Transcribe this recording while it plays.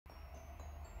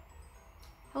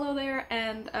Hello there,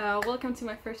 and welcome to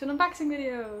my first unboxing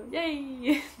video!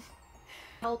 Yay!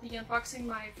 I'll be unboxing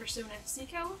my Fursuit and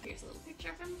Zekoh. Here's a little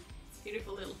picture of him. It's a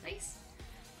beautiful little face.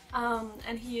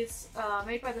 And he is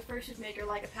made by the Fursuit maker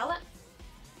Likeapalette.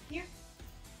 Here.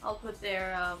 I'll put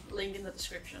their link in the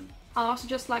description. I'd also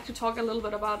just like to talk a little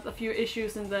bit about a few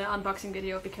issues in the unboxing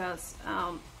video because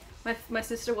my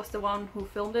sister was the one who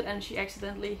filmed it and she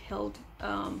accidentally held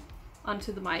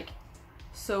onto the mic.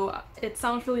 So it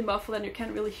sounds really muffled and you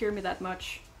can't really hear me that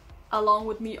much, along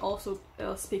with me also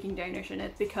speaking Danish in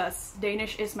it, because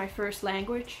Danish is my first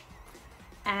language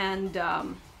and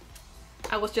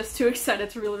I was just too excited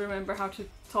to really remember how to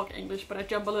talk English, but I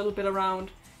jump a little bit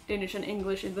around Danish and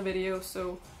English in the video,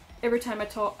 so every time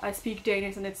I speak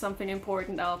Danish and it's something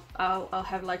important, I'll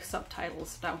have like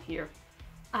subtitles down here.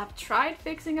 I've tried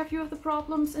fixing a few of the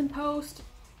problems in post,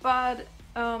 but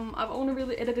I've only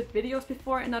really edited videos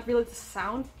before and not really the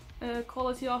sound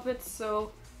quality of it,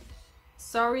 so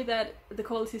sorry that the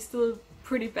quality is still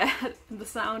pretty bad in the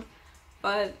sound,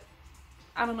 but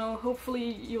I don't know, hopefully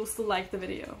you'll still like the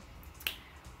video.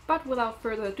 But without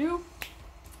further ado,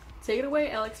 take it away,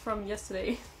 Alex, from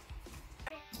yesterday.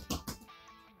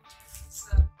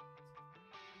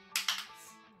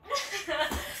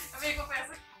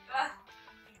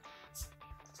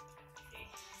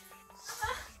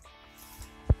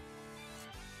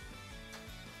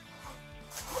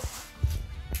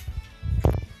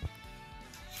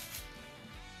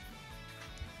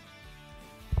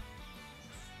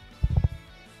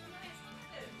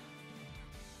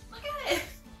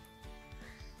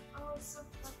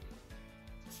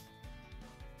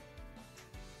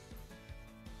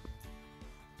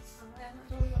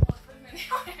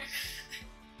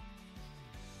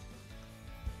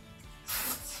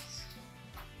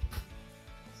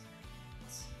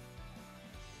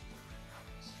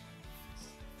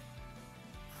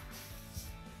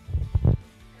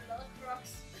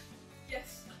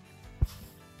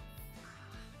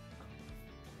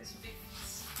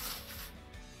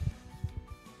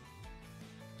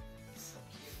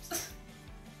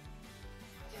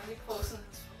 Close and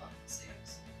it's full of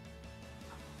stamps.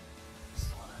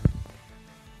 Just wanna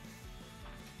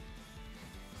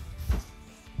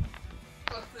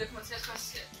look, det kommer til at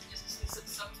koste. Jeg skal sådan sætte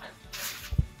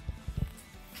subtitles.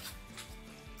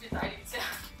 Det er dejligt til.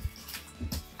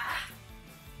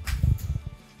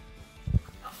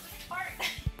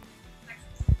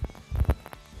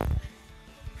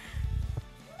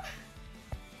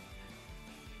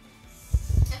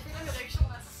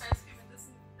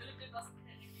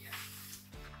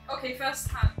 Okay, først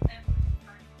har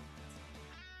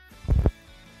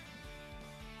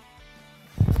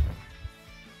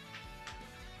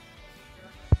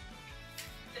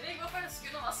jeg ved ikke hvorfor jeg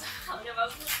skynder mig så meget. Jeg var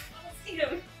sådan, hvad sker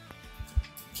der?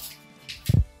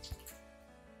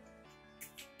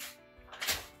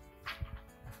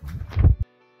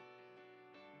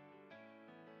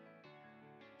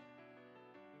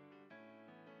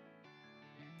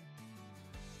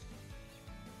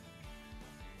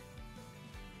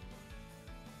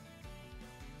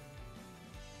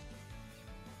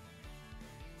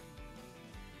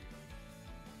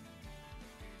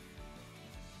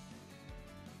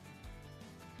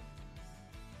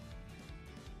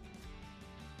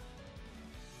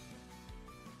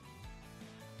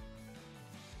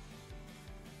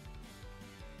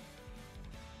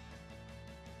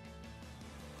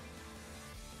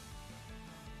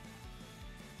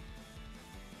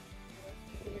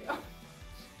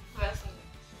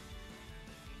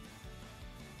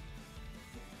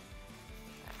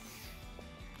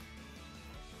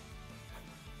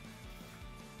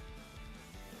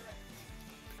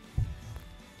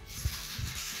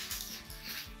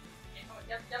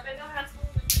 Jeg vender hans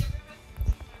hoved, men jeg vil vende.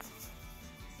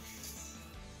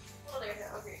 Hvor er det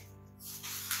her? Okay.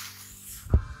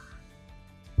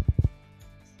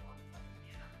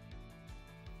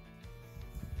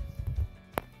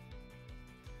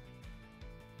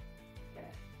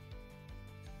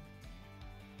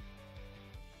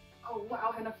 Oh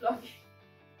wow, han er fluffy.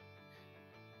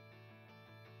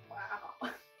 Wow.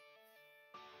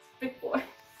 Big boy.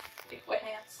 Big boy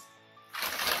hands.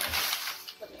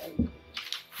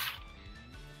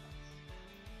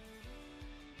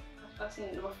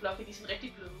 Sådan, det var fluffy, de er sådan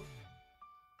rigtig bløde.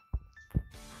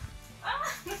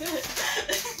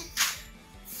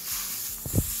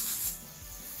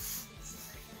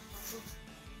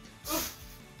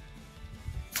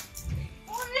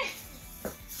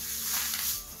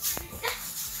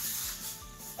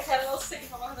 Jeg kan allerede se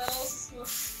for mig, han er allerede så smuk.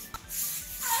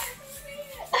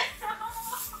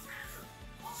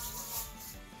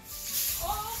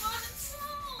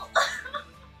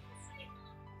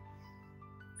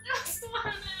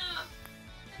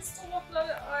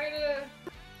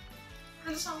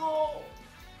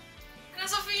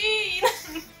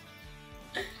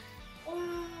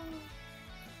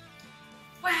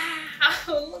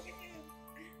 Look at him!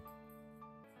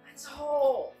 Han er så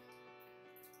hård!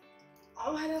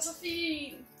 Han er så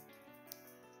fin!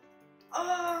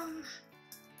 Wow!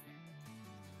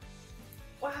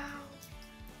 Wow!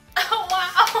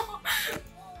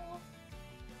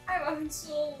 Ej, hvor er han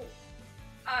sød!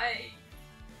 Ej,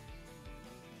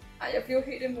 jeg bliver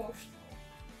helt emotional.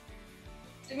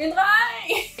 Det er min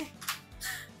dreng!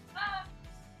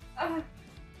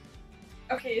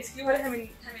 Okay, jeg skal lige have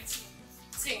min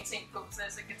ting på, så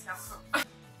jeg så kan tage ham på.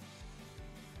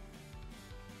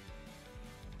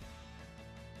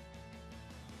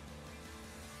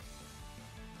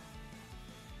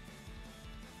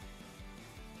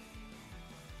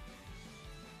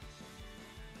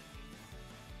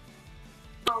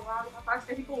 Wow, du har faktisk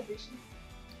rigtig god vision.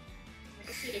 Jeg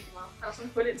kan se rigtig meget. Jeg har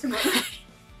sådan fået ind til munden.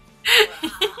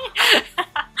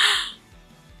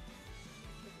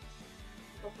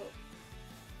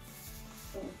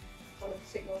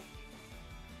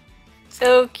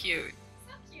 So cute.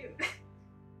 So cute.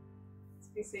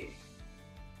 Skal vi se.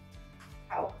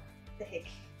 How the heck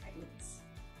I do this.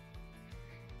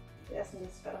 Det er sådan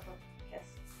lidt svært at få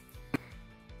kast.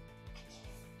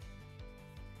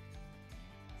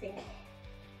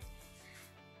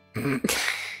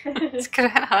 Skal du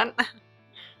have en hånd?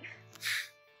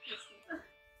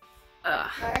 No,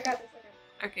 I got this.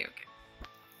 Okay.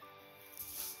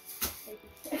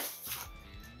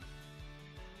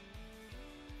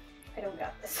 I don't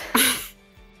got this.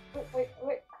 Oh,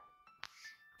 wait.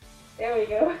 There we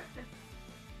go.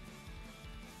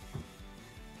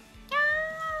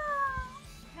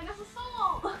 And it's a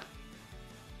soul!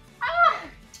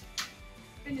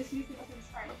 And just using it as a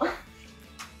startle.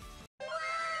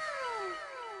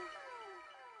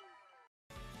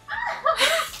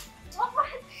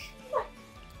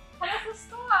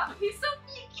 He's so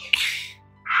cute!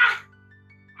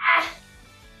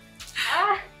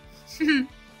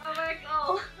 Oh my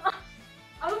god!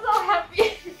 I'm so happy!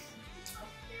 So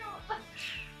cute!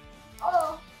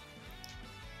 Oh!